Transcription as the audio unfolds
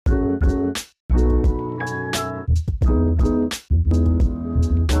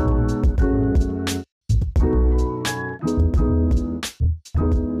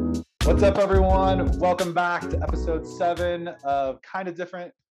What's up, everyone? Welcome back to episode 7 of Kind of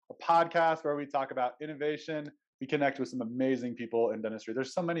Different, a podcast where we talk about innovation. We connect with some amazing people in dentistry.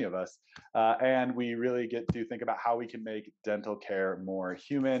 There's so many of us. And we really get to think about how we can make dental care more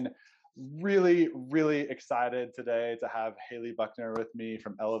human. Really, really excited today to have Hayley Buckner with me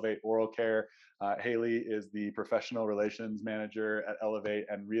from Elevate Oral Care. Hayley is the professional relations manager at Elevate,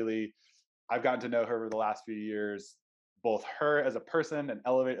 and really, I've gotten to know her over the last few years. Both her as a person and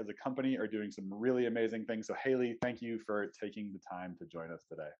Elevate as a company are doing some really amazing things. So Hayley, thank you for taking the time to join us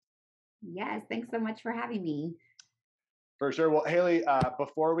today. Yes, thanks so much for having me. For sure. Well, Hayley,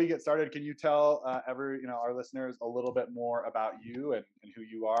 before we get started, can you tell our listeners a little bit more about you and who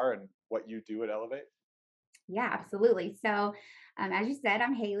you are and what you do at Elevate? Yeah, absolutely. So, as you said,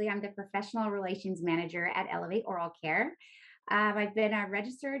 I'm Hayley. I'm the professional relations manager at Elevate Oral Care. I've been a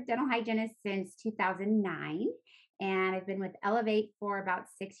registered dental hygienist since 2009, and I've been with Elevate for about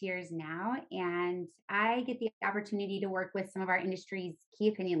 6 years now. And I get the opportunity to work with some of our industry's key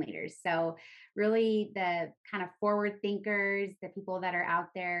opinion leaders. So, really, the kind of forward thinkers, the people that are out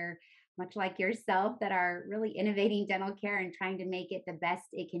there, much like yourself, that are really innovating dental care and trying to make it the best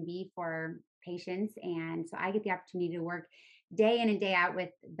it can be for patients. And so I get the opportunity to work day in and day out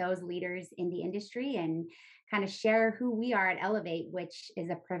with those leaders in the industry and kind of share who we are at Elevate, which is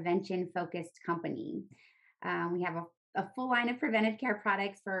a prevention focused company. We have a full line of preventive care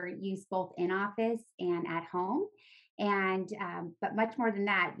products for use both in office and at home. And but much more than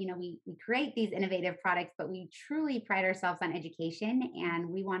that, we create these innovative products, but we truly pride ourselves on education, and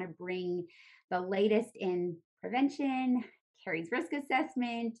we want to bring the latest in prevention, caries risk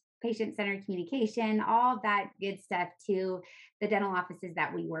assessment, patient-centered communication, all of that good stuff to the dental offices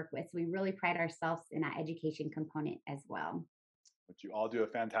that we work with. So we really pride ourselves in that education component as well. Which you all do a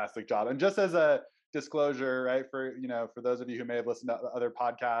fantastic job. And just as a disclosure, right, for those of you who may have listened to other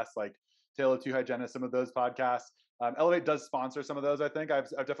podcasts like Tale of Two Hygienists, some of those podcasts, Elevate does sponsor some of those. I think I've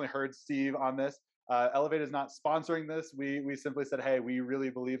definitely heard Steve on this. Elevate is not sponsoring this. We simply said, hey, we really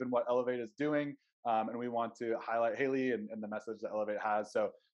believe in what Elevate is doing, and we want to highlight Hayley and the message that Elevate has.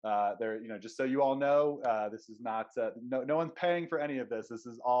 So just so you all know, this is not no one's paying for any of this. This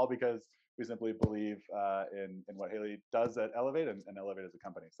is all because we simply believe in what Hayley does at Elevate and Elevate as a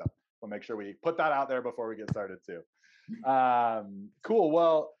company. So we'll make sure we put that out there before we get started too. Cool.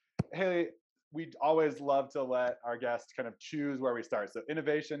 Well, Hayley, we always love to let our guests kind of choose where we start. So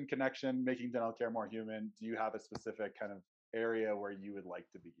innovation, connection, making dental care more human. Do you have a specific kind of area where you would like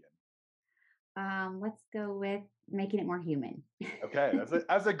to begin? Let's go with making it more human. Okay,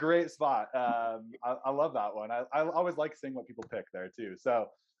 that's a great spot. I love that one. I always like seeing what people pick there too. So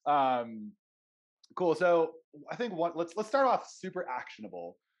cool. So I think let's start off super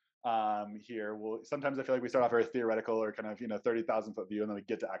actionable here. Sometimes I feel like we start off very theoretical or kind of 30,000-foot view, and then we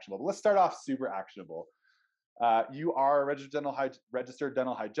get to actionable. But let's start off super actionable. You are a registered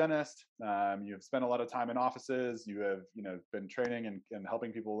dental hygienist. You have spent a lot of time in offices. You have been training and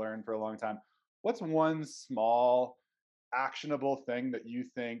helping people learn for a long time. What's one small actionable thing that you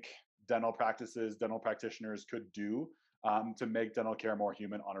think dental practitioners could do to make dental care more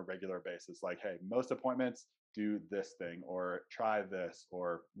human on a regular basis? Like, hey, most appointments do this thing, or try this,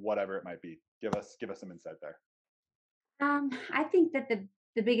 or whatever it might be. Give us some insight there. I think that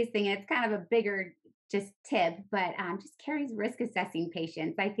the biggest thing, and it's kind of a bigger just tip, but just caries risk assessing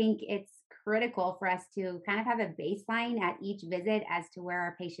patients. I think it's critical for us to kind of have a baseline at each visit as to where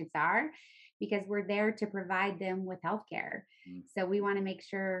our patients are, because we're there to provide them with healthcare. So we want to make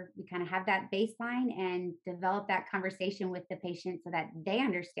sure we kind of have that baseline and develop that conversation with the patient so that they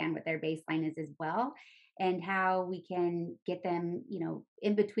understand what their baseline is as well, and how we can get them,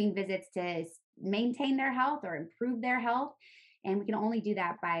 in between visits to maintain their health or improve their health. And we can only do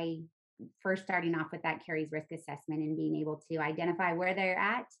that by first starting off with that caries risk assessment and being able to identify where they're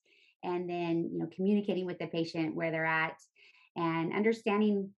at, and then communicating with the patient where they're at and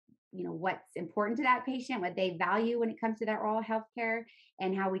understanding what's important to that patient, what they value when it comes to their oral health care,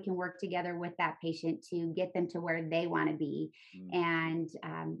 and how we can work together with that patient to get them to where they want to be and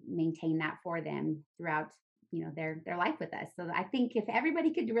maintain that for them throughout their life with us. So I think if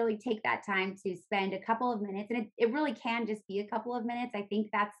everybody could really take that time to spend a couple of minutes, and it really can just be a couple of minutes. I think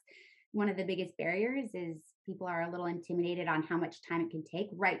that's one of the biggest barriers, is people are a little intimidated on how much time it can take,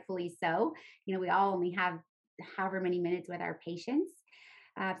 rightfully so. We all only have however many minutes with our patients.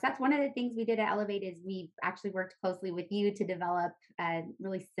 So that's one of the things we did at Elevate, is we've actually worked closely with you to develop a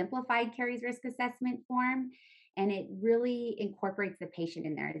really simplified caries risk assessment form, and it really incorporates the patient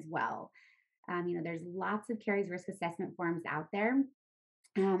in there as well. There's lots of caries risk assessment forms out there,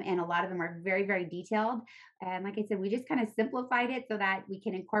 And a lot of them are very, very detailed. And like I said, we just kind of simplified it so that we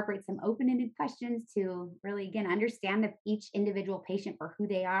can incorporate some open ended questions to really, again, understand each individual patient for who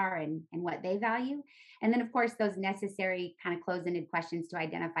they are and what they value. And then, of course, those necessary kind of close ended questions to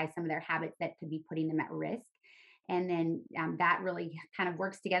identify some of their habits that could be putting them at risk. And then that really kind of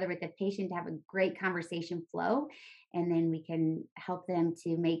works together with the patient to have a great conversation flow. And then we can help them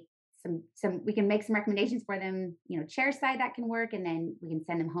to make we can make some recommendations for them, chair side that can work, and then we can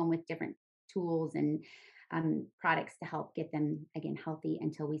send them home with different tools and products to help get them again healthy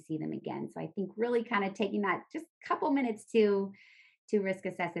until we see them again. So I think really kind of taking that just couple minutes to risk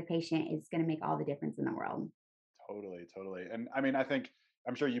assess a patient is going to make all the difference in the world. Totally, totally. And I mean,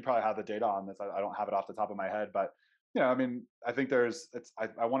 I'm sure you probably have the data on this. I don't have it off the top of my head, but I mean, I think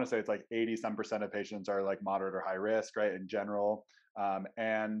I want to say it's like 80 some percent of patients are like moderate or high risk, right? In general.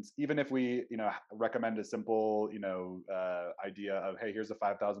 And even if we, recommend a simple, idea of, hey, here's a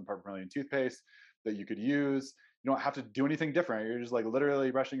 5,000 part per million toothpaste that you could use. You don't have to do anything different. You're just like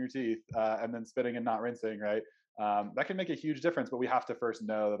literally brushing your teeth and then spitting and not rinsing, right? That can make a huge difference, but we have to first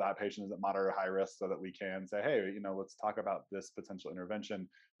know that that patient is at moderate or high risk so that we can say, hey, let's talk about this potential intervention.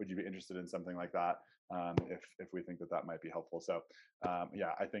 Would you be interested in something like that if we think that that might be helpful? So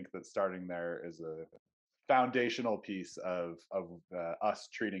yeah, I think that starting there is a foundational piece of us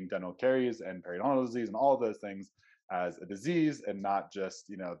treating dental caries and periodontal disease and all of those things as a disease and not just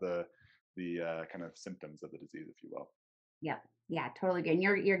the kind of symptoms of the disease, if you will. Yep. Yeah, totally good. And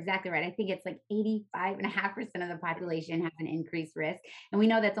you're exactly right. I think it's like 85.5% of the population has an increased risk. And we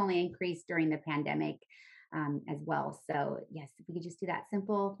know that's only increased during the pandemic as well. So yes, if we could just do that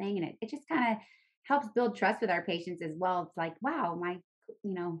simple thing and it just kind of helps build trust with our patients as well. It's like, wow, my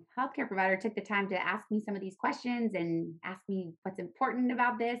healthcare provider took the time to ask me some of these questions and ask me what's important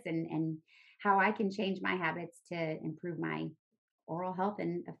about this and how I can change my habits to improve my oral health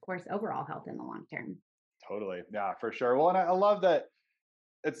and of course overall health in the long term. Totally, yeah, for sure. Well, and I love that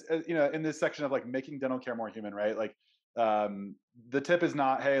it's in this section of like making dental care more human, right? Like the tip is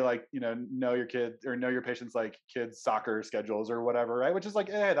not, hey, like know your kid or know your patients like kids soccer schedules or whatever, right? Which is like,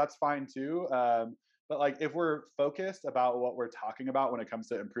 hey, that's fine too. But like if we're focused about what we're talking about when it comes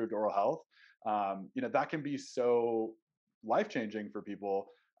to improved oral health, that can be so life changing for people.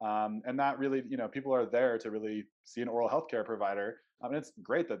 And that really, people are there to really see an oral health care provider. And it's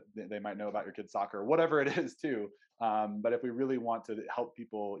great that they might know about your kid's soccer, whatever it is too. But if we really want to help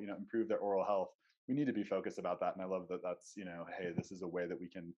people, improve their oral health, we need to be focused about that. And I love that that's, hey, this is a way that we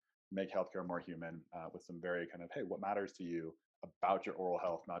can make healthcare more human with some very kind of, hey, what matters to you about your oral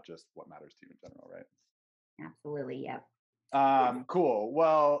health, not just what matters to you in general, right? Absolutely. Yep. Cool.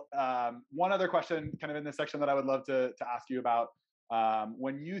 Well, one other question kind of in this section that I would love to ask you about.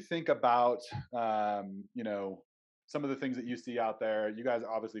 When you think about, some of the things that you see out there, you guys are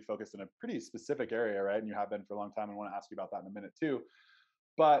obviously focused in a pretty specific area, right? And you have been for a long time and want to ask you about that in a minute too.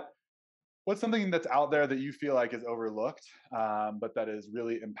 But what's something that's out there that you feel like is overlooked, but that is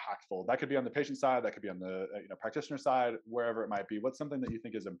really impactful? That could be on the patient side, that could be on the practitioner side, wherever it might be. What's something that you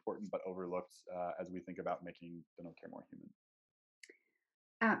think is important but overlooked as we think about making dental care more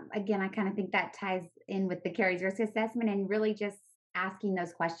human? Again, I kind of think that ties in with the caries risk assessment and really just asking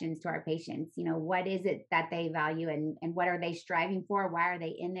those questions to our patients. What is it that they value and what are they striving for? Why are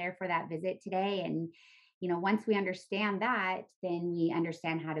they in there for that visit today? And, once we understand that, then we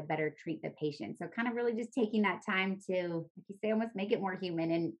understand how to better treat the patient. So kind of really just taking that time to, like you say, almost make it more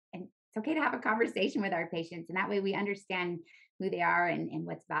human and it's okay to have a conversation with our patients. And that way we understand who they are and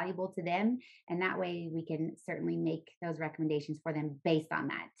what's valuable to them and that way we can certainly make those recommendations for them based on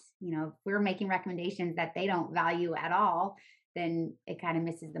that. If we're making recommendations that they don't value at all, then it kind of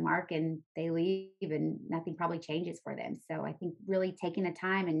misses the mark and they leave and nothing probably changes for them. So I think really taking the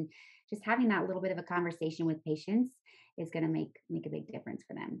time and just having that little bit of a conversation with patients is going to make a big difference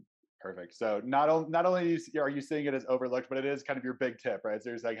for them. Perfect. So not only are you seeing it as overlooked, but it is kind of your big tip, right? So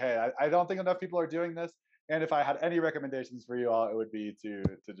it's like, hey, I don't think enough people are doing this. And if I had any recommendations for you all, it would be to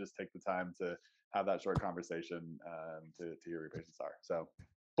just take the time to have that short conversation to hear your patients are. So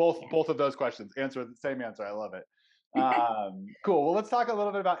both of those questions answer the same answer. I love it. Cool. Well, let's talk a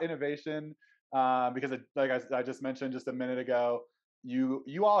little bit about innovation because, like I just mentioned just a minute ago,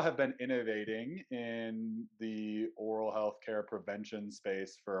 you all have been innovating in the oral health care prevention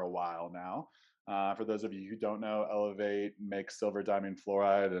space for a while now. For those of you who don't know, Elevate makes silver diamine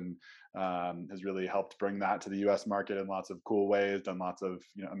fluoride and has really helped bring that to the U.S. market in lots of cool ways. Done lots of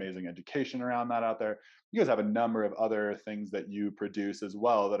amazing education around that out there. You guys have a number of other things that you produce as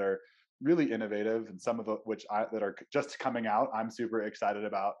well that are really innovative, and some of which that are just coming out. I'm super excited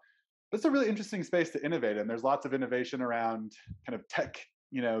about. It's a really interesting space to innovate in. There's lots of innovation around kind of tech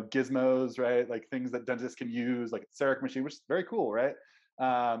gizmos, right? Like things that dentists can use, like CEREC machine, which is very cool, right?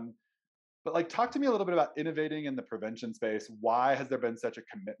 Um, but like, talk to me a little bit about innovating in the prevention space. Why has there been such a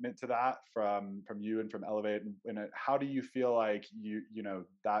commitment to that from you and from Elevate? And how do you feel like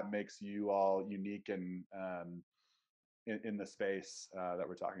that makes you all unique and in the space that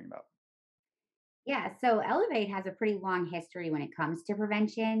we're talking about? Yeah, so Elevate has a pretty long history when it comes to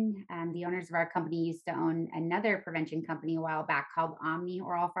prevention. The owners of our company used to own another prevention company a while back called Omni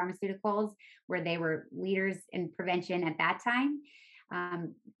Oral Pharmaceuticals, where they were leaders in prevention at that time. A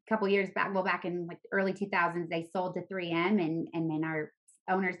couple years back, well, back in like the early 2000s, they sold to 3M, and then our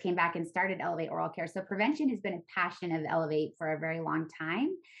owners came back and started Elevate Oral Care. So prevention has been a passion of Elevate for a very long time.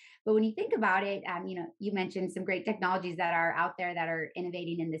 But when you think about it, you mentioned some great technologies that are out there that are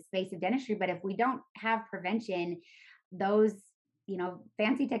innovating in the space of dentistry. But if we don't have prevention, those,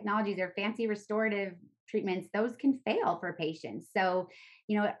 fancy technologies or fancy restorative treatments, those can fail for patients. So,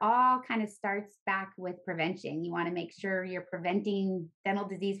 it all kind of starts back with prevention. You want to make sure you're preventing dental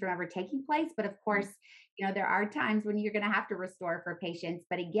disease from ever taking place. But of course, there are times when you're going to have to restore for patients.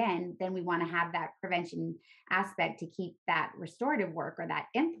 But again, then we want to have that prevention aspect to keep that restorative work or that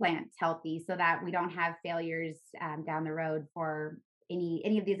implants healthy so that we don't have failures down the road for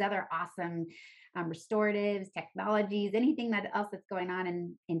any of these other awesome restoratives, technologies, anything that else that's going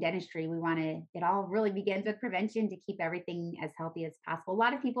on in dentistry. We want to, it all really begins with prevention to keep everything as healthy as possible. A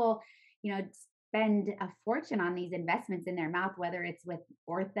lot of people, spend a fortune on these investments in their mouth, whether it's with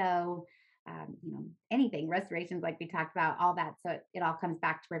ortho, anything, restorations, like we talked about, all that. So it all comes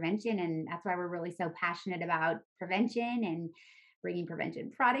back to prevention. And that's why we're really so passionate about prevention and bringing prevention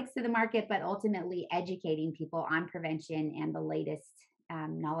products to the market, but ultimately educating people on prevention and the latest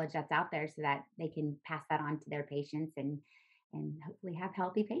knowledge that's out there so that they can pass that on to their patients and hopefully have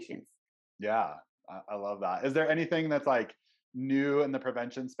healthy patients. Yeah, I love that. Is there anything that's like new in the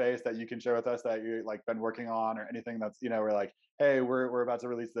prevention space that you can share with us that you like been working on, or anything that's we're like, hey, we're about to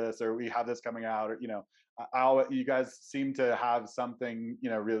release this, or we have this coming out, or you guys seem to have something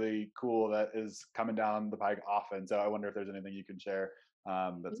really cool that is coming down the pike often. So I wonder if there's anything you can share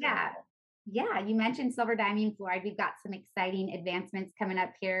that's going Yeah. on. Yeah, you mentioned silver diamine fluoride. We've got some exciting advancements coming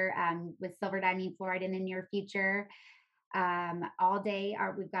up here with silver diamine fluoride in the near future.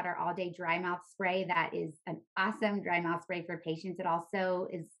 We've got our all day dry mouth spray that is an awesome dry mouth spray for patients. It also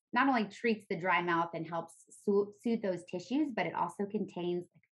is not only treats the dry mouth and helps soothe those tissues, but it also contains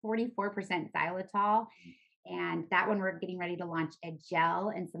like 44% xylitol. And that one, we're getting ready to launch a gel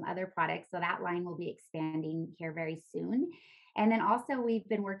and some other products. So that line will be expanding here very soon. And then also, we've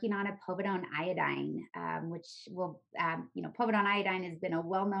been working on a povidone iodine, which will, povidone iodine has been a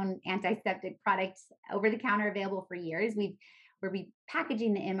well-known antiseptic product over the counter, available for years. We'll be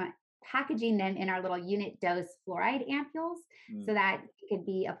packaging them in our little unit dose fluoride ampules Mm. so that it can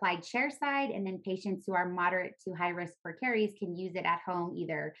be applied chairside, and then patients who are moderate to high risk for caries can use it at home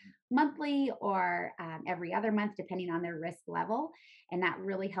either monthly or every other month, depending on their risk level. And that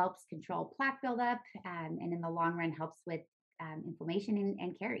really helps control plaque buildup, and in the long run helps with inflammation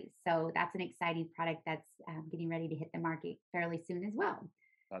and caries. So that's an exciting product that's getting ready to hit the market fairly soon as well.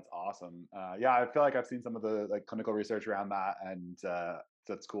 That's awesome. Yeah, I feel like I've seen some of the like clinical research around that, and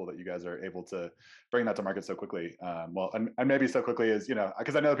that's cool that you guys are able to bring that to market so quickly. Well, and maybe so quickly as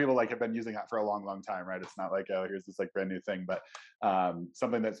because I know people like have been using that for a long, long time, right? It's not like, oh, here's this like brand new thing, but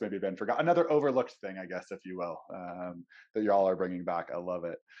something that's maybe been forgotten, another overlooked thing, I guess, if you will, that y'all are bringing back. I love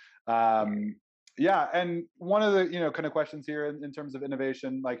it. Yeah, and one of the kind of questions here in terms of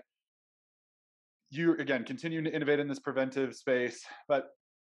innovation, like you again continuing to innovate in this preventive space, but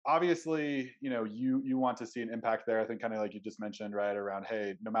obviously you want to see an impact there. I think kind of like you just mentioned, right, around,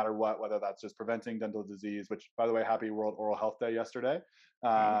 hey, no matter what, whether that's just preventing dental disease, which by the way, happy World Oral Health Day yesterday.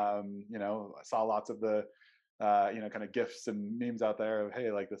 Yes. I saw lots of the kind of gifs and memes out there of, hey,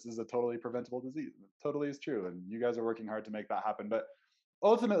 like this is a totally preventable disease. It totally is true, and you guys are working hard to make that happen. But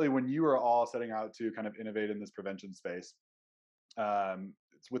ultimately, when you are all setting out to kind of innovate in this prevention space,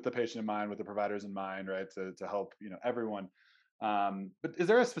 it's with the patient in mind, with the providers in mind, right, to help everyone. But is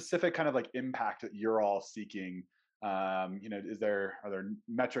there a specific kind of like impact that you're all seeking? Are there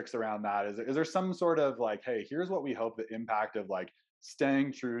metrics around that? Is there some sort of like, hey, here's what we hope the impact of like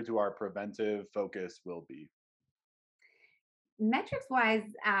staying true to our preventive focus will be? Metrics wise,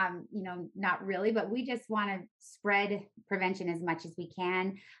 not really, but we just want to spread prevention as much as we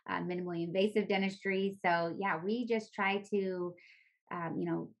can, minimally invasive dentistry. So yeah, we just try to, um, you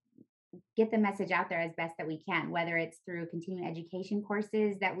know, get the message out there as best that we can, whether it's through continuing education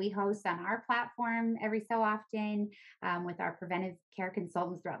courses that we host on our platform every so often, with our preventive care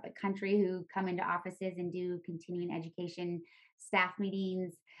consultants throughout the country who come into offices and do continuing education staff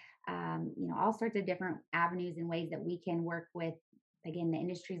meetings, all sorts of different avenues and ways that we can work with, again, the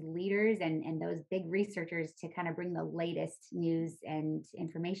industry's leaders and those big researchers to kind of bring the latest news and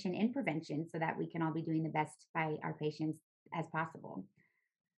information in prevention so that we can all be doing the best by our patients as possible.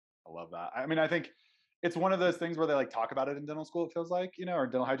 I love that. I mean, I think it's one of those things where they like talk about it in dental school, it feels like, or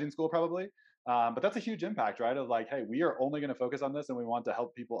dental hygiene school probably. But that's a huge impact, right? Of like, hey, we are only going to focus on this and we want to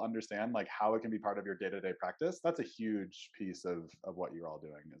help people understand like how it can be part of your day-to-day practice. That's a huge piece of what you're all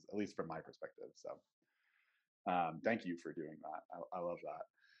doing, is at least from my perspective. So thank you for doing that. I love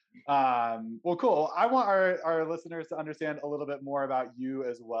that. Well, cool. I want our listeners to understand a little bit more about you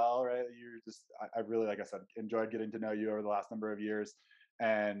as well, right? You're just, I really, like I said, enjoyed getting to know you over the last number of years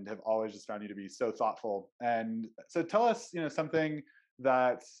and have always just found you to be so thoughtful. And so tell us, something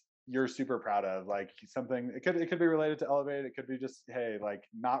that you're super proud of, like something, it could be related to Elevate. It could be just, hey, like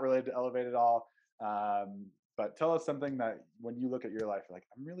not related to Elevate at all. But tell us something that when you look at your life, you're like,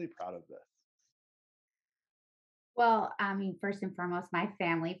 I'm really proud of this. Well, I mean, first and foremost, my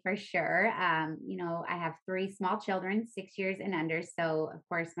family for sure. I have three small children, 6 years and under. So, of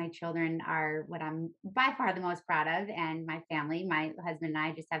course, my children are what I'm by far the most proud of. And my family, my husband and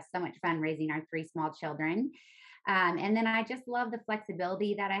I just have so much fun raising our three small children. And then I just love the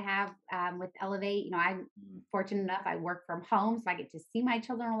flexibility that I have with Elevate. I'm Mm. fortunate enough, I work from home, so I get to see my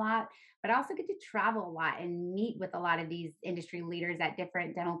children a lot, but I also get to travel a lot and meet with a lot of these industry leaders at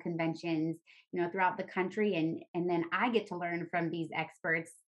different dental conventions, throughout the country. And then I get to learn from these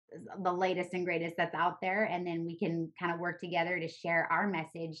experts, the latest and greatest that's out there. And then we can kind of work together to share our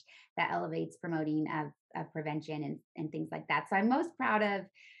message that elevates promoting of prevention and things like that. So I'm most proud of,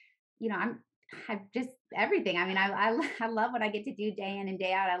 I'm I just everything. I mean, I love what I get to do day in and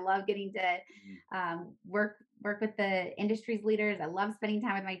day out. I love getting to work with the industry's leaders. I love spending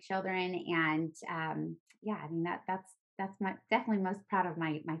time with my children, and yeah, I mean that's my definitely most proud of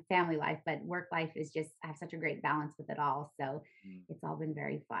my family life. But work life is just I have such a great balance with it all. So Mm. it's all been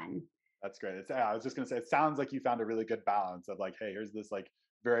very fun. That's great. Yeah, I was just gonna say, it sounds like you found a really good balance of like, hey, here's this like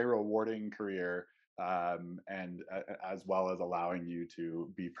very rewarding career, and as well as allowing you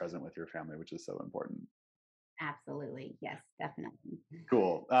to be present with your family, which is so important. Absolutely, yes, definitely.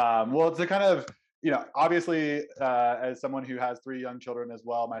 Cool. Well, to kind of, obviously, as someone who has three young children as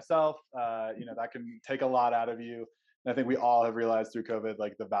well myself, that can take a lot out of you. And I think we all have realized through COVID,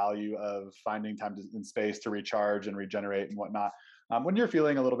 like the value of finding time and space to recharge and regenerate and whatnot. When you're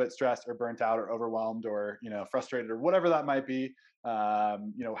feeling a little bit stressed or burnt out or overwhelmed or, frustrated or whatever that might be,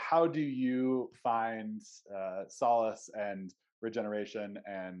 how do you find solace and regeneration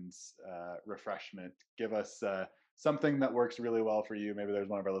and refreshment? Give us something that works really well for you. Maybe there's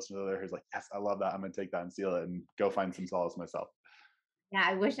one of our listeners there who's like, yes, I love that. I'm going to take that and seal it and go find some solace myself. Yeah,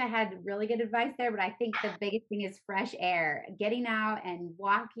 I wish I had really good advice there, but I think the biggest thing is fresh air, getting out and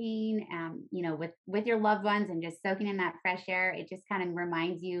walking, with your loved ones and just soaking in that fresh air. It just kind of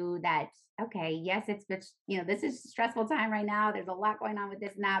reminds you that okay, yes, this is a stressful time right now. There's a lot going on with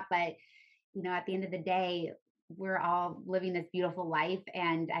this and that, but at the end of the day, we're all living this beautiful life,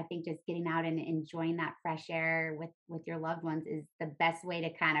 and I think just getting out and enjoying that fresh air with your loved ones is the best way to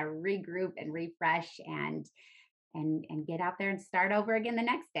kind of regroup and refresh and get out there and start over again the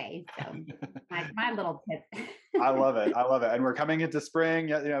next day. So my little tip. I love it. I love it. And we're coming into spring.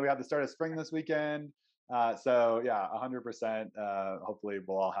 We have the start of spring this weekend. So yeah, 100%. Hopefully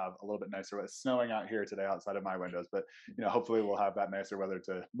we'll all have a little bit nicer. It's snowing out here today outside of my windows, but hopefully we'll have that nicer weather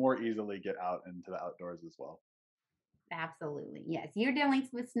to more easily get out into the outdoors as well. Absolutely. Yes. You're dealing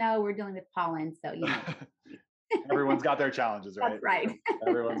with snow, we're dealing with pollen. So Everyone's got their challenges, that's right? right.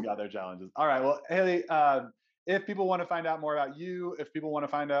 Everyone's got their challenges. All right. Well, Haley, if people want to find out more about you, if people want to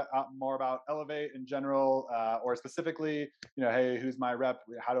find out more about Elevate in general, or specifically, hey, who's my rep?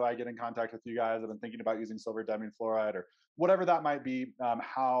 How do I get in contact with you guys? I've been thinking about using silver diamine fluoride or whatever that might be.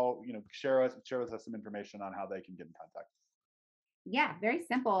 How, share with us some information on how they can get in contact. Yeah, very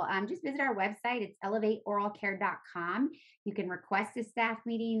simple. Just visit our website. It's elevateoralcare.com. You can request a staff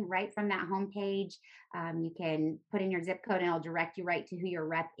meeting right from that homepage. You can put in your zip code and it'll direct you right to who your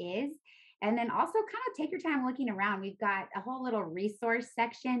rep is. And then also kind of take your time looking around. We've got a whole little resource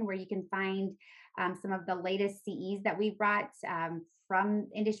section where you can find some of the latest CEs that we've brought from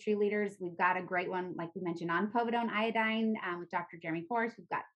industry leaders. We've got a great one, like we mentioned, on povidone iodine with Dr. Jeremy Forrest. We've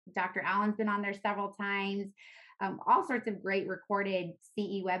got Dr. Allen's been on there several times. All sorts of great recorded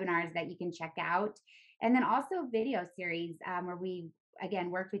CE webinars that you can check out. And then also video series where we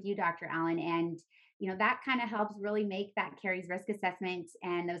again, worked with you, Dr. Allen, and that kind of helps really make that caries risk assessment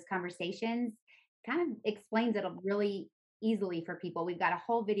and those conversations kind of explains it really easily for people. We've got a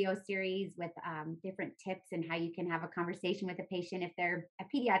whole video series with different tips and how you can have a conversation with a patient if they're a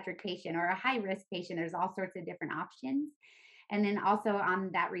pediatric patient or a high risk patient. There's all sorts of different options. And then also on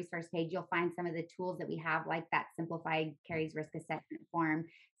that resource page, you'll find some of the tools that we have, like that simplified caries risk assessment form.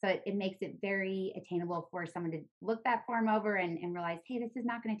 So it makes it very attainable for someone to look that form over and realize, hey, this is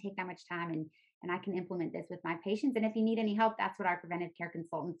not going to take that much time, and I can implement this with my patients. And if you need any help, that's what our preventive care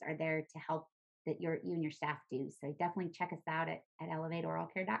consultants are there to help that you and your staff do. So definitely check us out at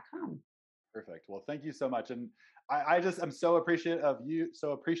elevateoralcare.com. Perfect. Well, thank you so much. And I'm so appreciative of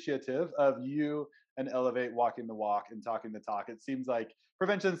you and Elevate walking the walk and talking the talk. It seems like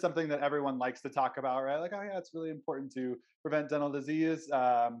prevention is something that everyone likes to talk about, right? Like, oh yeah, it's really important to prevent dental disease.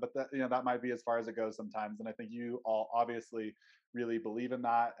 But that, that might be as far as it goes sometimes. And I think you all obviously really believe in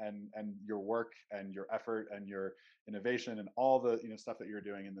that, and your work and your effort and your innovation and all the stuff that you're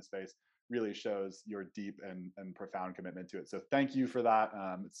doing in this space really shows your deep and profound commitment to it. So thank you for that.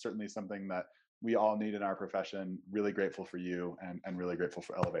 It's certainly something that we all need in our profession. Really grateful for you, and really grateful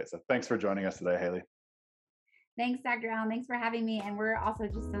for Elevate. So thanks for joining us today, Hayley. Thanks, Dr. Allen. Thanks for having me. And we're also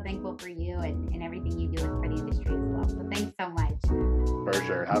just so thankful for you and everything you do for the industry as well. So thanks so much. For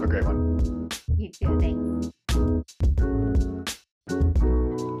sure. Have a great one. You too. Thanks.